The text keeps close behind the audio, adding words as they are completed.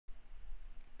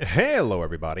Hello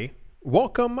everybody,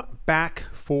 welcome back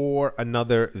for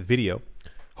another video.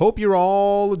 Hope you're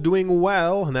all doing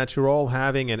well and that you're all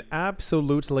having an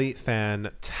absolutely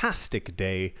fantastic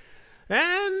day.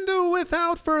 And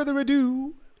without further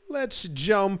ado, let's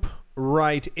jump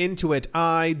right into it.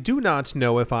 I do not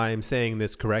know if I'm saying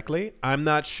this correctly. I'm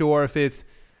not sure if it's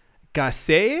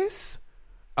CACEIS.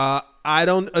 I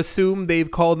don't assume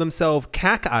they've called themselves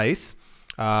CACEIS.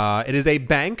 It is a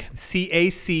bank,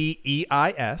 CACEIS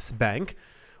bank,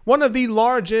 one of the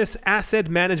largest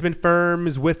asset management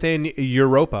firms within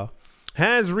Europa,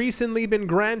 has recently been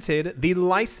granted the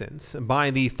license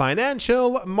by the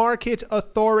Financial Market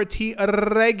Authority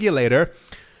regulator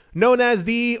known as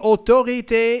the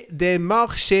Autorité des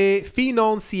Marchés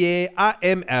Financiers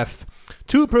AMF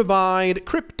to provide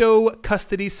crypto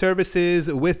custody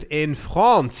services within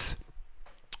France.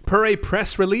 Per a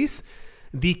press release,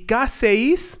 the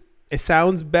CACEIS, it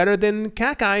sounds better than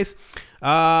CACEIS,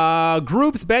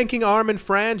 group's banking arm in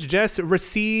France just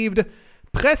received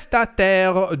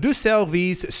Prestataire du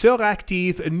Service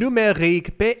Suractif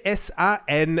Numérique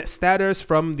PSAN status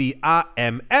from the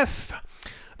AMF.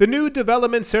 The new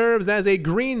development serves as a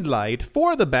green light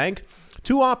for the bank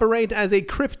to operate as a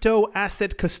crypto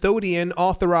asset custodian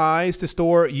authorized to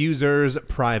store users'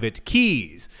 private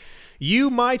keys.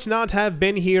 You might not have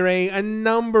been here a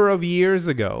number of years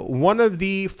ago. One of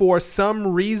the, for some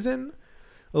reason,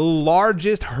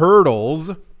 largest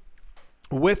hurdles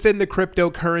within the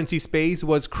cryptocurrency space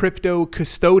was crypto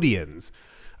custodians.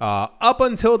 Up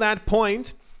until that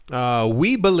point,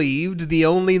 we believed the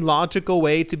only logical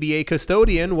way to be a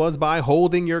custodian was by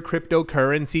holding your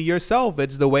cryptocurrency yourself.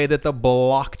 It's the way that the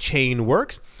blockchain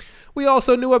works. We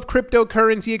also knew of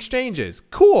cryptocurrency exchanges.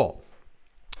 Cool.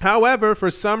 However,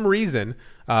 for some reason,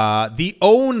 the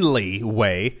only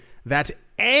way that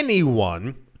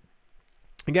anyone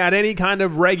got any kind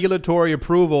of regulatory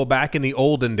approval back in the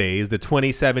olden days, the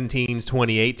 2017s,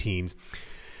 2018s,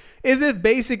 is if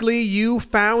basically you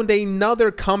found another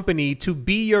company to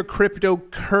be your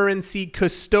cryptocurrency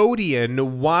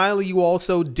custodian while you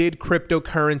also did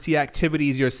cryptocurrency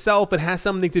activities yourself. It has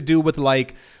something to do with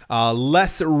like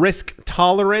less risk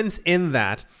tolerance in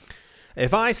that.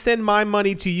 If I send my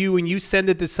money to you and you send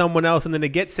it to someone else and then it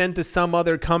gets sent to some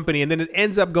other company and then it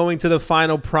ends up going to the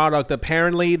final product,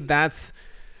 apparently that's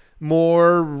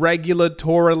more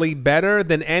regulatorily better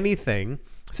than anything.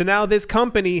 So now this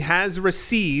company has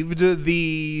received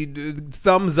the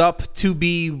thumbs up to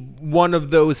be one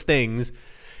of those things.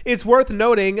 It's worth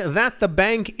noting that the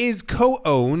bank is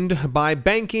co-owned by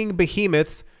banking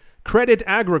behemoths Crédit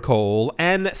Agricole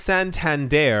and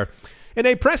Santander. In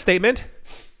a press statement,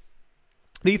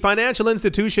 the financial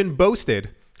institution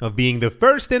boasted of being the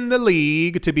first in the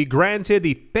league to be granted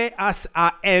the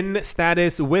PSAN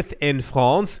status within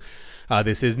France.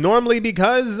 This is normally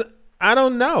because, I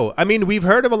don't know. I mean, we've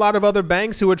heard of a lot of other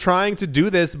banks who are trying to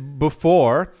do this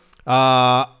before.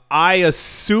 I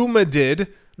assume it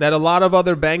did that a lot of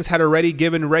other banks had already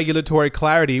given regulatory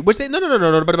clarity, which they, no.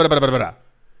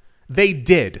 They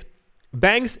did.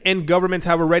 Banks and governments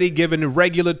have already given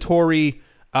regulatory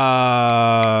whatever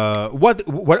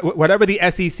the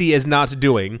SEC is not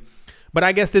doing. But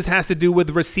I guess this has to do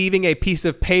with receiving a piece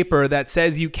of paper that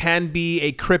says you can be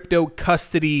a crypto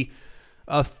custody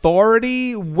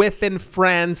authority within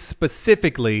France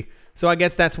specifically. So I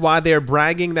guess that's why they're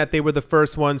bragging that they were the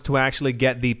first ones to actually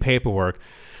get the paperwork.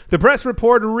 The press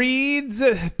report reads,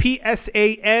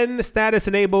 PSAN status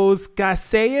enables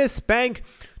CACEIS Bank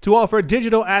to offer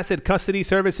digital asset custody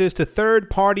services to third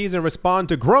parties and respond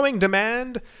to growing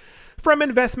demand from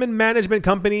investment management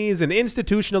companies and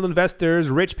institutional investors,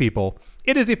 rich people.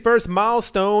 It is the first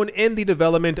milestone in the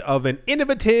development of an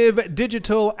innovative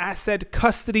digital asset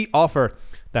custody offer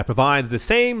that provides the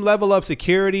same level of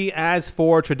security as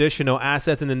for traditional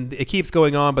assets. And then it keeps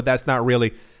going on, but that's not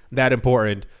really that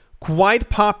important. Quite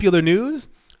popular news.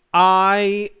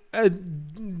 I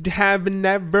have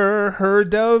never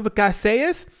heard of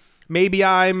CACEIS. Maybe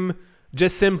I'm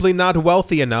just simply not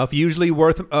wealthy enough. Usually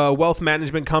wealth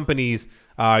management companies,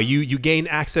 you gain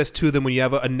access to them when you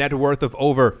have a net worth of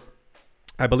over,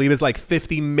 I believe it's like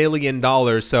 $50 million.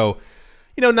 So,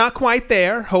 you know, not quite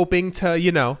there, hoping to,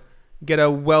 you know, get a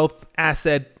wealth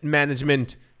asset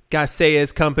management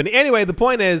CACEIS company. Anyway, the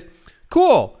point is,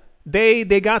 cool. They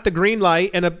got the green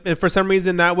light, and for some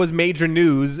reason that was major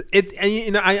news. And you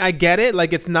know, I get it,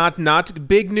 like it's not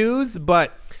big news,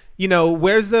 but you know,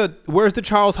 where's the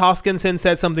Charles Hoskinson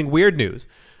said something weird news?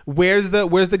 Where's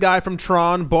the guy from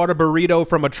Tron bought a burrito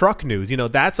from a truck news? You know,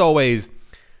 those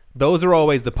are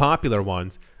always the popular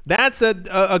ones. That's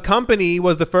a company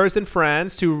was the first in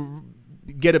France to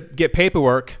get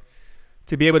paperwork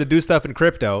to be able to do stuff in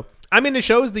crypto. I mean, it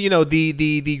shows the, you know,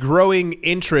 the growing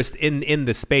interest in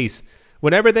the space.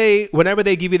 Whenever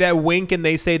they give you that wink and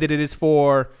they say that it is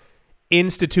for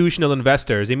institutional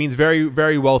investors, it means very,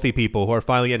 very wealthy people who are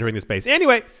finally entering the space.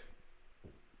 Anyway,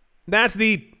 that's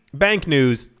the bank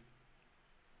news.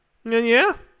 And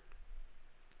yeah,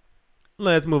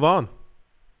 let's move on.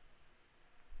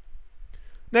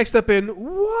 Next up in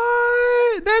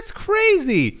what? That's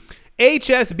crazy.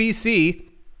 HSBC,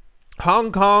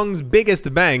 Hong Kong's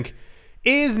biggest bank,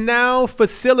 is now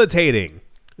facilitating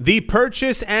the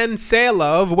purchase and sale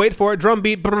of, wait for it,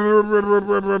 drumbeat,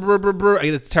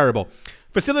 it's terrible.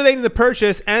 Facilitating the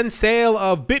purchase and sale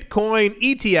of Bitcoin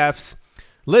ETFs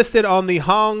listed on the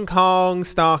Hong Kong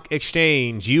Stock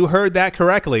Exchange. You heard that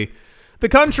correctly. The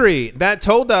country that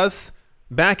told us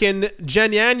back in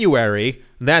January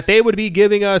that they would be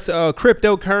giving us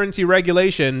cryptocurrency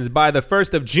regulations by the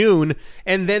 1st of June,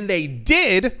 and then they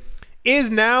did, is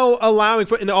now allowing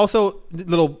for, and also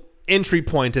little entry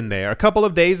point in there. A couple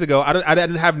of days ago, I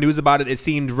didn't have news about it. It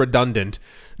seemed redundant.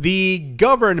 The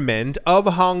government of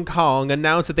Hong Kong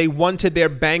announced that they wanted their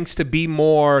banks to be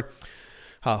more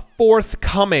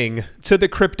forthcoming to the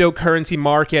cryptocurrency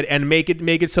market and make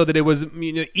it so that it was,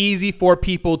 you know, easy for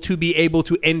people to be able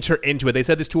to enter into it. They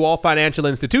said this to all financial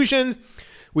institutions.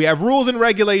 We have rules and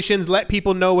regulations. Let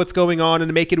people know what's going on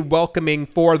and make it welcoming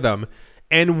for them.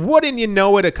 And wouldn't you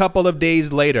know it, a couple of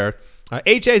days later,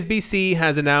 HSBC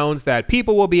has announced that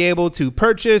people will be able to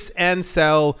purchase and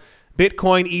sell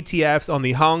Bitcoin ETFs on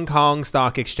the Hong Kong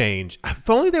Stock Exchange. If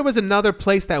only there was another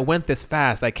place that went this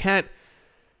fast. I can't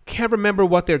remember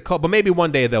what they're called, but maybe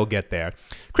one day they'll get there.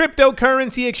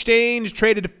 Cryptocurrency exchange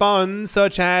traded funds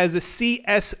such as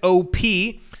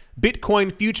CSOP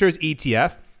Bitcoin Futures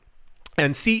ETF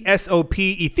and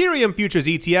CSOP Ethereum Futures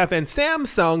ETF and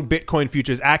Samsung Bitcoin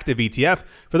Futures Active ETF.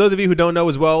 For those of you who don't know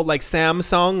as well, like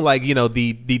Samsung, like, you know,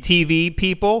 the TV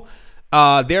people,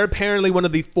 they're apparently one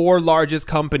of the 4 largest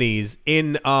companies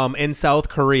in South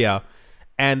Korea,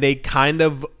 and they kind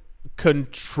of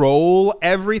control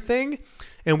everything.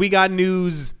 And we got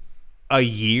news a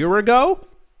year ago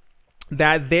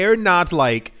that they're not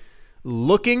like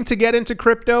looking to get into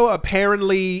crypto.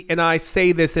 Apparently, and I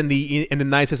say this in the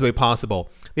nicest way possible,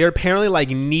 they're apparently like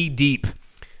knee deep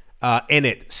in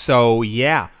it. So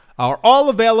yeah, are all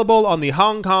available on the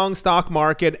Hong Kong stock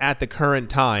market at the current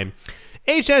time.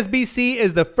 HSBC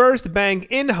is the first bank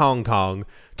in Hong Kong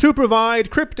to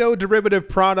provide crypto derivative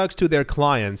products to their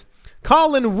clients.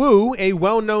 Colin Wu, a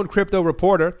well-known crypto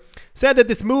reporter, said that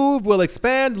this move will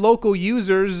expand local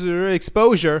users'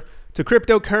 exposure to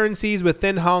cryptocurrencies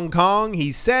within Hong Kong.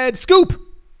 He said, "Scoop!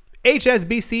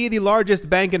 HSBC, the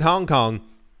largest bank in Hong Kong,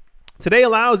 today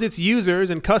allows its users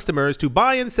and customers to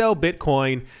buy and sell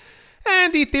Bitcoin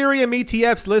and Ethereum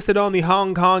ETFs listed on the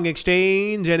Hong Kong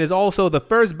exchange and is also the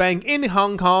first bank in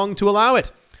Hong Kong to allow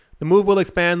it. The move will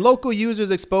expand local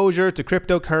users' exposure to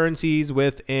cryptocurrencies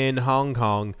within Hong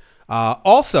Kong."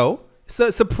 Also,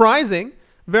 surprising,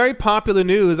 very popular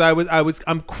news.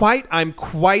 I'm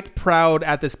quite proud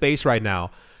at the space right now.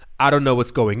 I don't know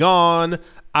what's going on.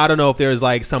 I don't know if there's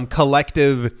like some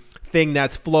collective thing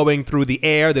that's flowing through the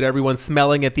air that everyone's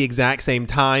smelling at the exact same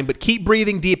time. But keep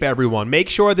breathing deep, everyone. Make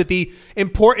sure that the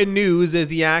important news is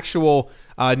the actual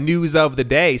news of the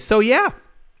day. So yeah,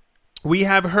 we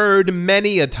have heard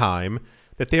many a time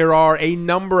that there are a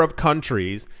number of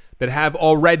countries that have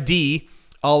already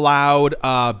allowed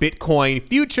Bitcoin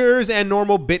futures and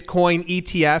normal Bitcoin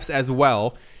ETFs as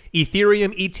well.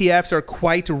 Ethereum ETFs are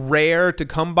quite rare to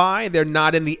come by. They're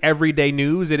not in the everyday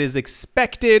news. It is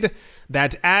expected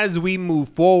that as we move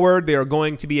forward, there are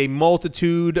going to be a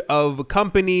multitude of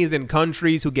companies and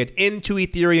countries who get into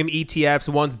Ethereum ETFs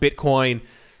once Bitcoin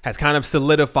has kind of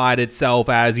solidified itself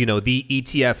as, you know, the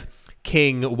ETF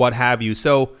king, what have you.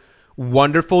 So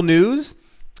wonderful news.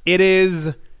 It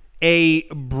is a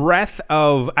breath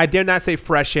of, I dare not say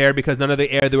fresh air because none of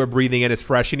the air that we're breathing in is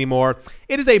fresh anymore.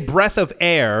 It is a breath of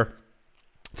air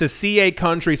to see a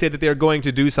country say that they're going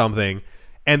to do something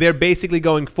and they're basically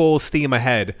going full steam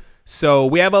ahead. So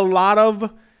we have a lot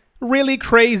of really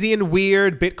crazy and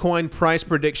weird Bitcoin price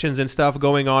predictions and stuff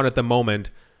going on at the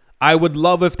moment. I would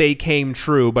love if they came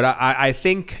true, but I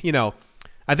think, you know,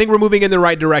 I think we're moving in the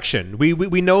right direction.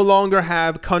 We no longer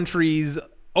have countries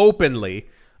openly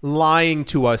lying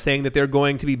to us, saying that they're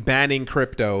going to be banning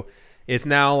crypto. It's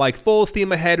now like full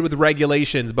steam ahead with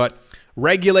regulations, but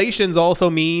regulations also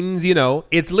means, you know,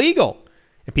 it's legal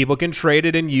and people can trade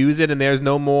it and use it, and there's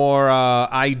no more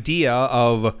idea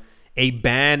of a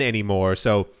ban anymore.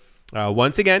 So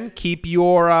once again, keep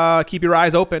your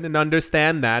eyes open and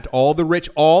understand that all the rich,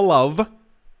 all of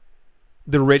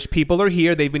The rich people are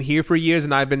here. They've been here for years,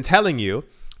 and I've been telling you.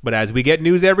 But as we get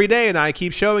news every day and I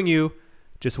keep showing you,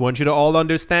 just want you to all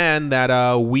understand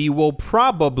that we will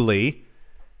probably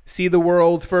see the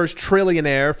world's first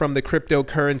trillionaire from the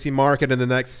cryptocurrency market in the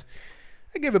next,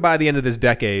 I give it by the end of this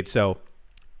decade. So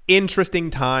interesting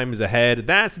times ahead.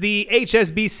 That's the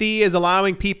HSBC is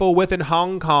allowing people within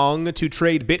Hong Kong to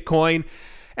trade Bitcoin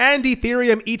and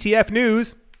Ethereum ETF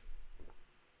news.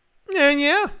 And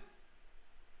yeah,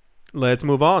 let's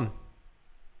move on.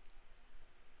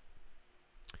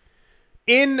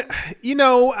 David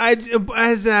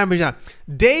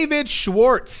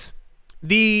Schwartz,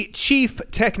 the Chief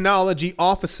Technology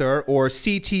Officer or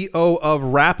CTO of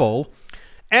Rapple,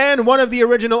 and one of the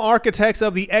original architects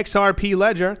of the XRP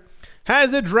ledger,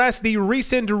 has addressed the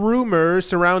recent rumors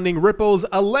surrounding Ripple's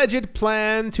alleged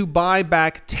plan to buy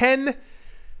back 10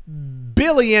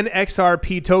 billion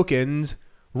XRP tokens,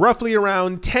 roughly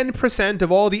around 10%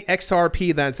 of all the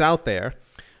XRP that's out there.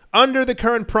 Under the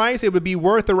current price, it would be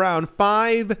worth around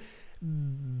 $5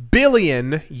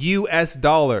 billion US.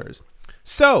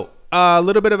 So, a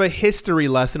little bit of a history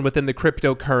lesson within the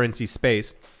cryptocurrency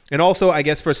space, and also, I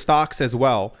guess, for stocks as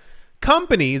well.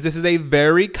 Companies, this is a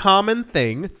very common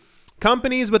thing.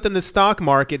 Companies within the stock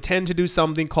market tend to do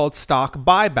something called stock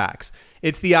buybacks.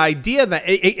 It's the idea that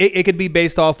it could be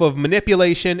based off of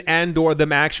manipulation and or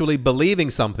them actually believing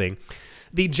something.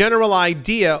 The general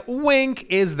idea, wink,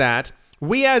 is that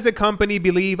we as a company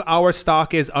believe our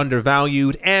stock is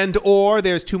undervalued and or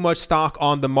there's too much stock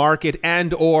on the market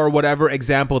and or whatever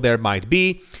example there might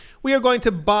be. We are going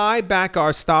to buy back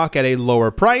our stock at a lower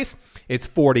price. It's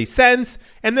 40 cents.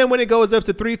 And then when it goes up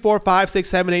to $3, $4, $5, $6,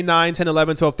 $7, $8, $9, $10,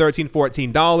 $11, $12,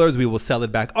 $13, $14, we will sell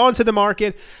it back onto the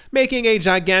market, making a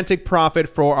gigantic profit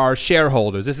for our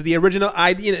shareholders. This is the original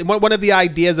idea, one of the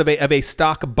ideas of a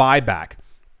stock buyback.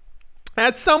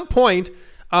 At some point,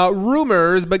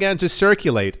 rumors began to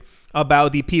circulate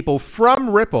about the people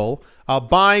from Ripple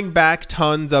buying back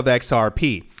tons of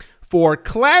XRP. For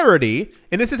clarity,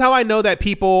 and this is how I know that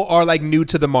people are like new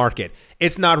to the market.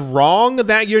 It's not wrong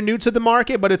that you're new to the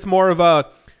market, but it's more of a,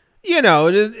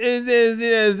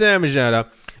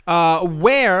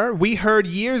 where we heard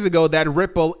years ago that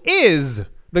Ripple is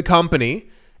the company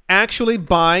actually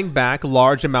buying back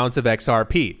large amounts of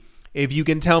XRP. If you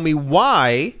can tell me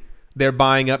why they're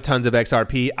buying up tons of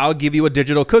XRP, I'll give you a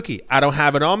digital cookie. I don't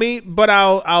have it on me, but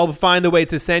I'll find a way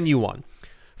to send you one.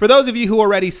 For those of you who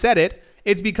already said it,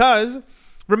 it's because,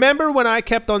 remember when I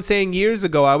kept on saying years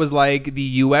ago, I was like, the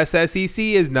US SEC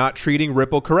is not treating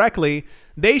Ripple correctly.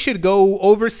 They should go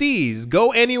overseas,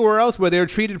 go anywhere else where they're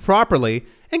treated properly.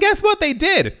 And guess what they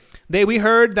did? We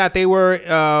heard that they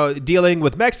were dealing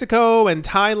with Mexico and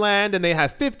Thailand, and they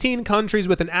have 15 countries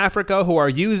within Africa who are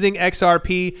using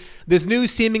XRP. This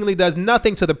news seemingly does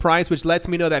nothing to the price, which lets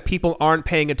me know that people aren't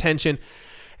paying attention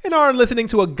and aren't listening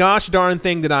to a gosh darn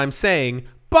thing that I'm saying.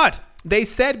 But they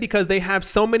said because they have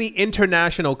so many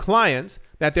international clients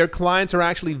that their clients are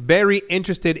actually very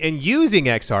interested in using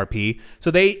XRP.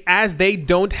 So as they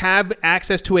don't have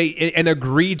access to an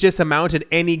egregious amount at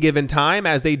any given time,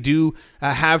 as they do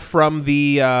have from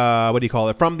the,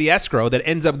 from the escrow that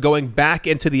ends up going back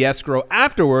into the escrow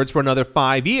afterwards for another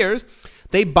 5 years,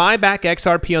 they buy back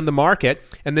XRP on the market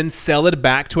and then sell it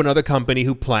back to another company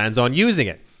who plans on using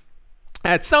it.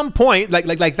 At some point,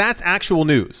 like that's actual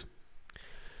news.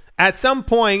 At some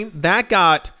point, that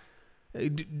got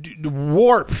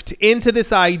warped into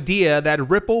this idea that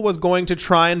Ripple was going to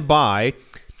try and buy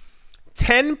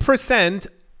 10%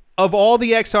 of all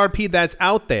the XRP that's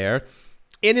out there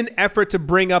in an effort to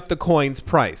bring up the coin's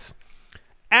price.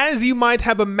 As you might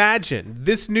have imagined,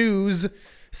 this news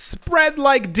spread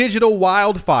like digital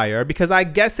wildfire because I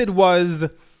guess it was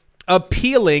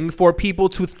appealing for people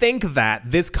to think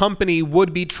that this company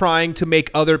would be trying to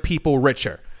make other people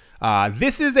richer.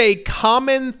 This is a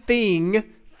common theme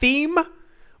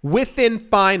within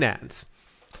finance.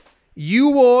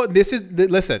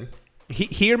 Listen,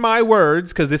 hear my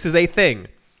words, because this is a thing.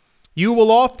 You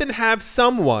will often have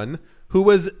someone who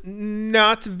is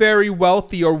not very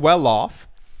wealthy or well off,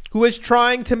 who is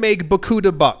trying to make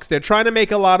bukuda bucks. They're trying to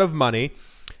make a lot of money.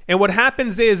 And what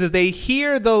happens is they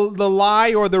hear the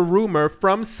lie or the rumor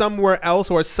from somewhere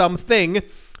else or something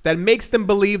that makes them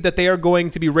believe that they are going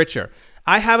to be richer.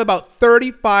 I have about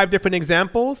 35 different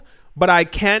examples, but I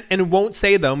can't and won't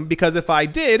say them because if I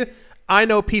did, I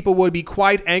know people would be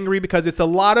quite angry because it's a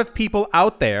lot of people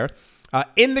out there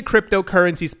in the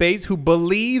cryptocurrency space who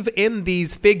believe in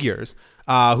these figures,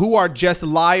 who are just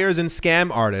liars and scam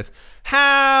artists.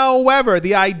 However,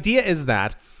 the idea is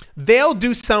that they'll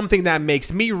do something that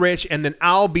makes me rich and then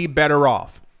I'll be better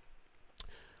off.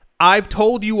 I've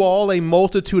told you all a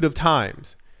multitude of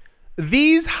times,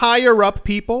 these higher up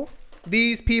people,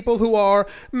 these people who are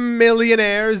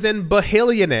millionaires and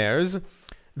billionaires,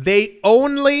 they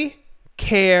only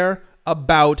care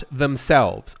about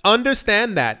themselves.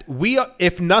 Understand that we are,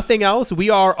 if nothing else, we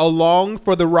are along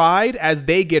for the ride as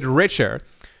they get richer,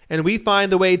 and we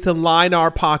find a way to line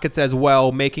our pockets as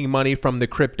well, making money from the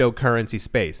cryptocurrency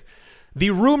space.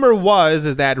 The rumor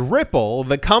is that Ripple,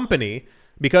 the company,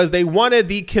 because they wanted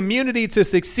the community to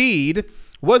succeed,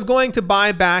 was going to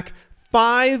buy back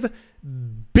 $5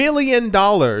 billion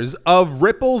of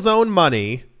Ripple's own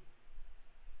money.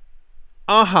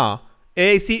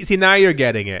 Hey, see, now you're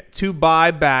getting it. To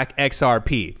buy back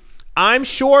XRP. I'm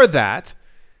sure that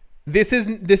this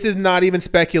is not even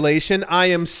speculation. I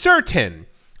am certain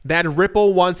that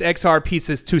Ripple wants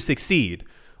XRP to succeed.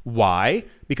 Why?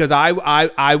 Because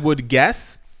I would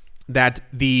guess that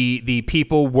the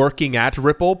people working at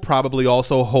Ripple probably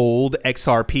also hold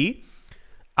XRP.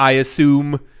 I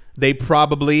assume they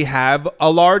probably have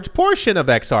a large portion of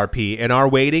XRP and are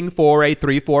waiting for a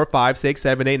 $3, $4, $5, $6,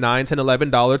 $7, $8, $9, $10,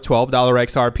 $11, $12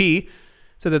 XRP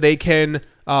so that they can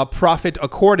profit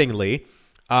accordingly.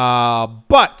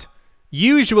 But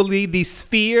usually the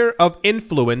sphere of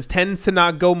influence tends to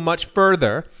not go much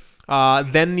further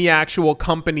than the actual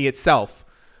company itself.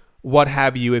 What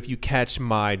have you, if you catch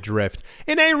my drift.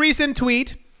 In a recent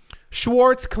tweet,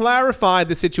 Schwartz clarified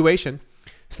the situation,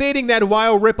 stating that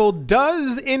while Ripple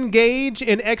does engage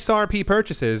in XRP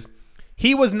purchases,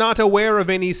 he was not aware of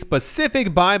any specific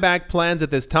buyback plans at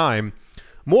this time.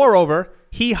 Moreover,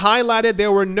 he highlighted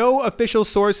there were no official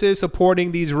sources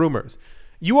supporting these rumors.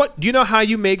 Do you know how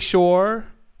you make sure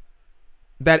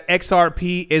that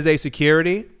XRP is a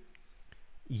security?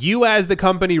 You, as the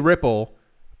company Ripple,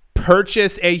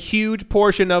 purchase a huge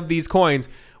portion of these coins.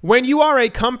 When you are a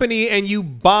company and you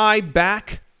buy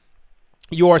back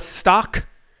your stock,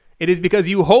 it is because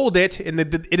you hold it and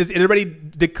it is already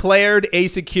declared a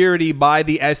security by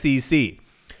the SEC.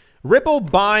 Ripple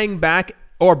buying back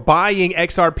or buying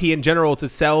XRP in general to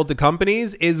sell to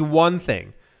companies is one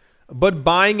thing, but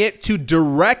buying it to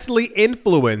directly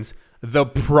influence the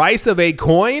price of a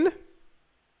coin,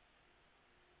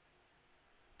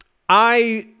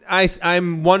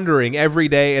 I'm wondering every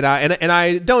day, and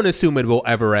I don't assume it will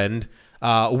ever end,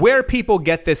 where people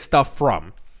get this stuff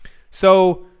from.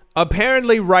 So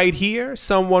apparently right here,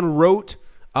 someone wrote,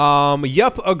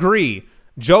 yup, agree.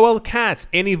 Joel Katz,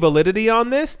 any validity on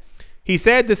this? He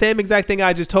said the same exact thing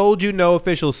I just told you, no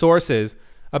official sources.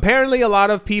 Apparently a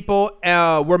lot of people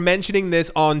were mentioning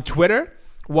this on Twitter.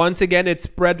 Once again, it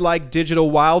spread like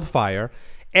digital wildfire.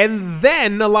 And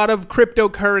then a lot of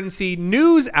cryptocurrency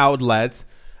news outlets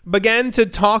began to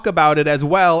talk about it as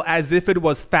well, as if it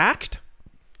was fact.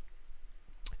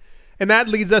 And that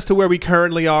leads us to where we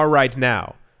currently are right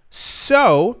now.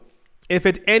 So if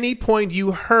at any point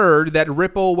you heard that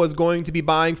Ripple was going to be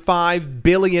buying $5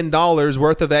 billion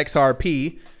worth of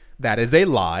XRP, that is a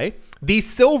lie. The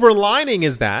silver lining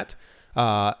is that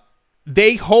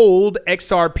they hold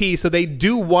XRP, so they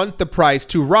do want the price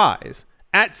to rise.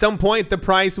 At some point, the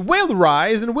price will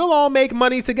rise and we'll all make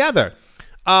money together.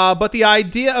 But the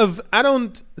idea of,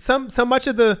 so much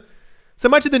of the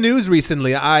news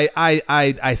recently,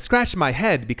 I scratched my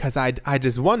head because I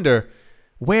just wonder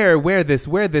where this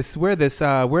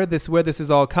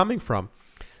is all coming from.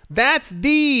 That's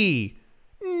the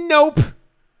nope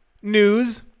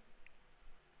news.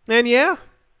 And yeah,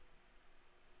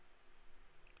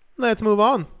 let's move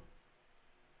on.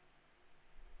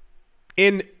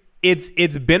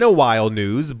 It's been a while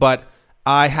news, but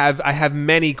I have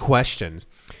many questions.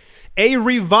 A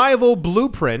revival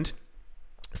blueprint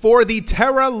for the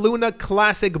Terra Luna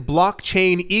Classic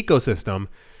blockchain ecosystem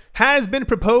has been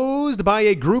proposed by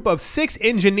a group of 6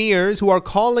 engineers who are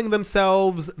calling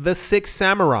themselves the 6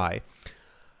 Samurai.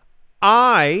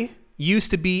 I used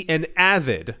to be an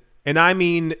avid, and I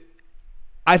mean,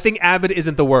 I think avid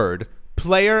isn't the word,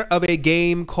 player of a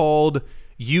game called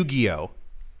Yu-Gi-Oh!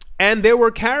 And there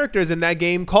were characters in that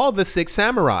game called the 6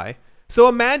 Samurai. So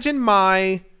imagine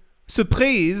my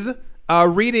surprise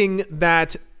reading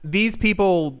that these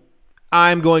people,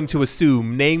 I'm going to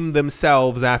assume, name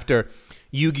themselves after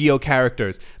Yu-Gi-Oh!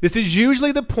 Characters. This is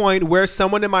usually the point where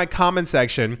someone in my comment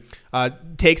section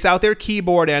takes out their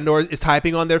keyboard and or is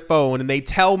typing on their phone and they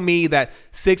tell me that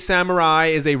 6 Samurai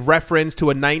is a reference to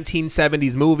a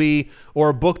 1970s movie or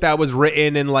a book that was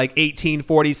written in like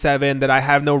 1847 that I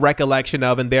have no recollection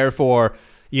of, and therefore,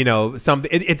 you know,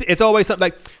 it's always something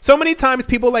like, so many times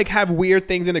people like have weird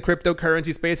things in the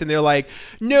cryptocurrency space and they're like,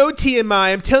 no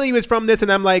TMI, I'm telling you it's from this,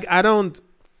 and I'm like,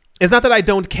 it's not that I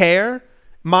don't care.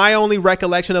 My only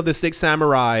recollection of the 6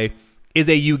 Samurai is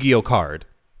a Yu-Gi-Oh card.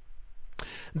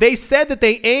 They said that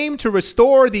they aim to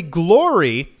restore the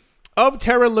glory of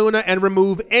Terra Luna and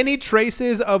remove any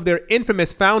traces of their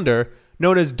infamous founder,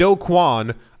 known as Do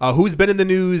Kwon, who's been in the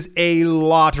news a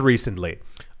lot recently.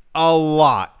 A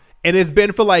lot. And it's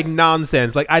been for like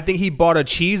nonsense. Like, I think he bought a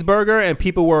cheeseburger and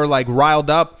people were like riled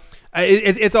up.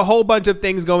 It's a whole bunch of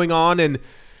things going on. And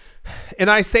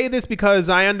I say this because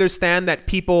I understand that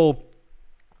people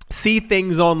see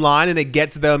things online and it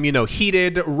gets them, you know,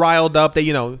 heated, riled up, they,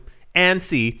 you know,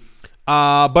 antsy.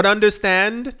 But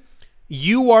understand,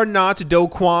 you are not Do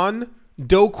Kwon.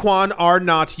 Do Kwon are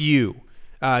not you.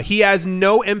 He has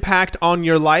no impact on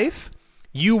your life.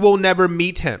 You will never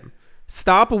meet him.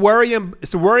 Stop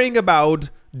worrying about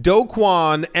Do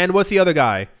Kwon and what's the other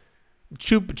guy?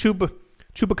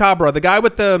 Chupacabra, the guy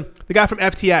from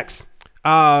FTX,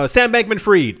 Sam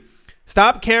Bankman-Fried.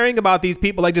 Stop caring about these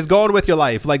people. Like, just go on with your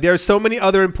life. Like, there's so many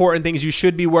other important things you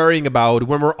should be worrying about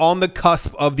when we're on the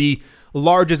cusp of the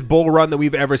largest bull run that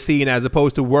we've ever seen, as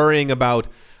opposed to worrying about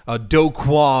Do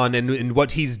Kwon and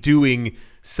what he's doing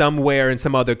somewhere in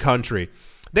some other country.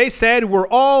 They said, we're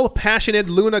all passionate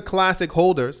Luna Classic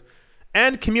holders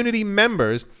and community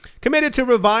members committed to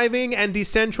reviving and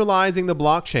decentralizing the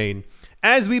blockchain,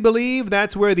 as we believe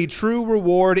that's where the true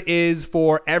reward is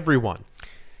for everyone.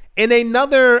 In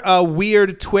another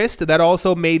weird twist that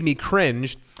also made me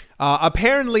cringe,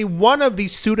 apparently one of the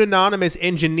pseudonymous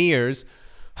engineers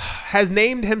has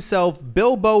named himself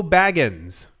Bilbo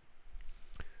Baggins.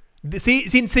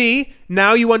 See,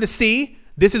 now you want to see?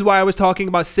 This is why I was talking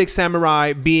about Six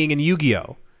Samurai being in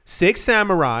Yu-Gi-Oh! Six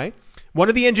Samurai, one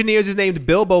of the engineers is named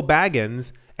Bilbo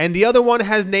Baggins, and the other one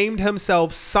has named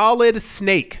himself Solid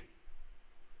Snake.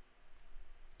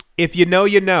 If you know,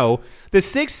 you know. The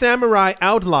Six Samurai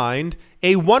outlined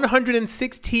a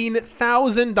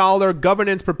 $116,000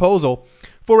 governance proposal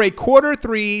for a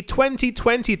Q3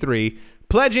 2023,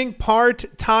 pledging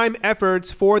part-time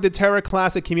efforts for the Terra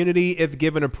Classic community if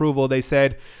given approval. They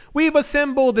said, we've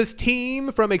assembled this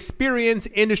team from experienced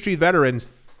industry veterans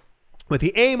with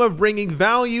the aim of bringing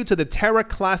value to the Terra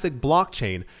Classic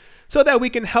blockchain so that we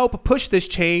can help push this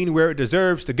chain where it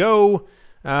deserves to go.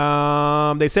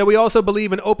 They said, we also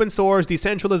believe in open source,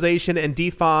 decentralization, and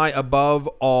DeFi above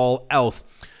all else.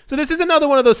 So this is another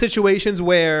one of those situations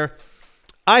where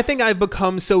I think I've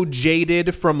become so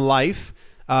jaded from life.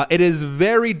 It is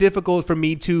very difficult for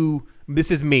me to, this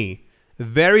is me,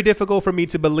 very difficult for me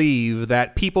to believe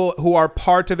that people who are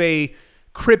part of a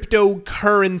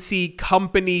cryptocurrency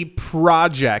company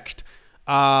project,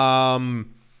 not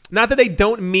that they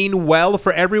don't mean well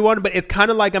for everyone, but it's kind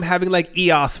of like I'm having like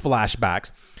EOS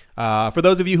flashbacks. For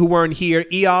those of you who weren't here,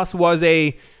 EOS was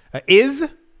is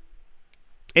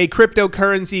a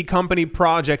cryptocurrency company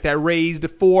project that raised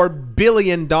 $4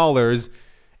 billion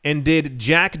and did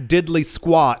jack diddly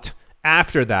squat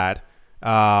after that.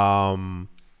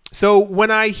 So when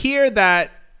I hear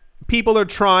that people are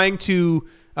trying to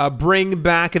bring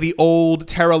back the old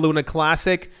Terra Luna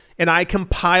Classic, and I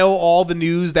compile all the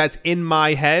news that's in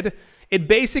my head, it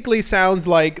basically sounds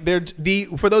like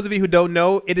for those of you who don't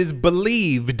know, it is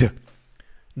believed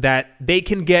that they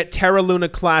can get Terra Luna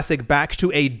Classic back to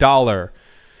 $1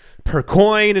 per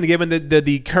coin, and given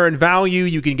the current value,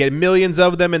 you can get millions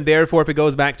of them, and therefore if it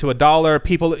goes back to $1,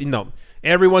 people, you know,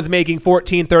 everyone's making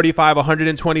 14, 35,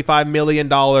 $125 million.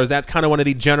 That's kind of one of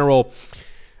the general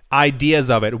ideas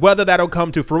of it. Whether that'll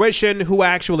come to fruition, who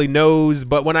actually knows?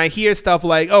 But when I hear stuff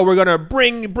like, oh, we're gonna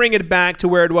bring it back to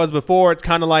where it was before, it's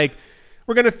kind of like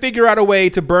we're gonna figure out a way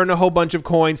to burn a whole bunch of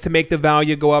coins to make the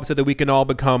value go up so that we can all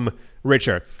become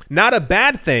richer. Not a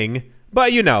bad thing,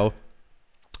 but you know,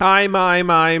 I'm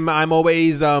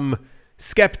always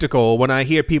skeptical when I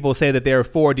hear people say that they're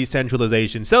for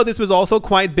decentralization. So this was also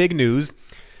quite big news.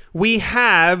 We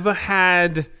have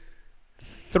had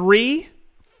 3-4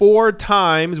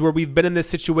 times where we've been in this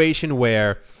situation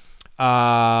where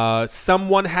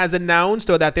someone has announced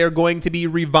or that they're going to be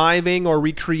reviving or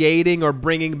recreating or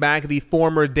bringing back the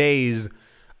former days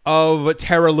of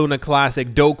Terra Luna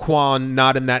Classic. Do Kwon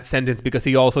not in that sentence because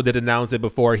he also did announce it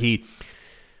before he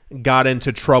got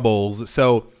into troubles.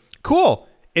 So cool.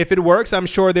 If it works, I'm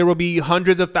sure there will be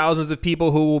hundreds of thousands of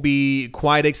people who will be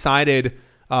quite excited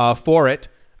for it.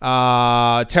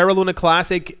 Terra Luna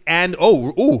Classic and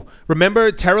remember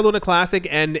Terra Luna Classic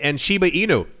and Shiba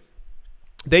Inu?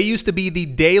 They used to be the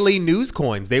daily news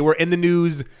coins. They were in the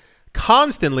news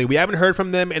constantly. We haven't heard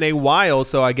from them in a while,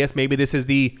 so I guess maybe this is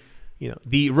the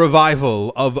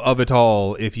revival of it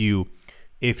all, if you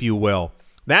will.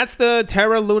 That's the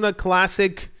Terra Luna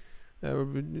Classic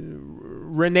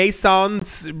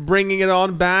renaissance, bringing it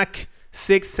on back.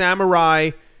 Six Samurai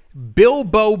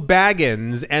Bilbo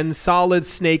Baggins and Solid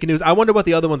Snake News. I wonder what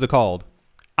the other ones are called.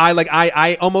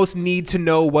 I almost need to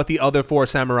know what the other 4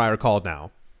 samurai are called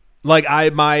now. Like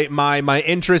my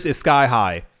interest is sky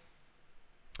high.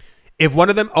 If one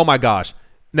of them, oh my gosh,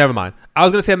 never mind. I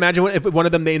was gonna say, imagine if one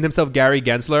of them named himself Gary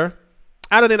Gensler.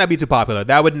 I don't think that'd be too popular.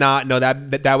 That would not, no,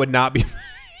 that would not be,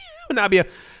 would not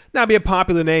be a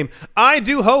popular name. I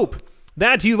do hope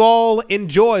that you've all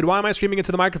enjoyed. Why am I screaming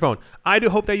into the microphone? I do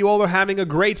hope that you all are having a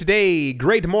great day,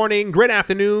 great morning, great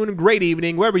afternoon, great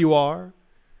evening, wherever you are,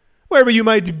 wherever you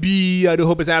might be. I do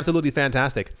hope it's absolutely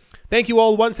fantastic. Thank you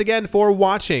all once again for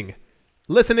watching,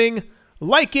 listening,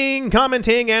 liking,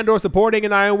 commenting, and or supporting,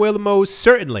 and I will most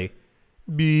certainly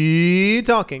be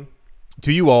talking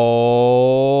to you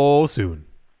all soon.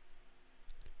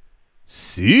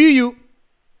 See you.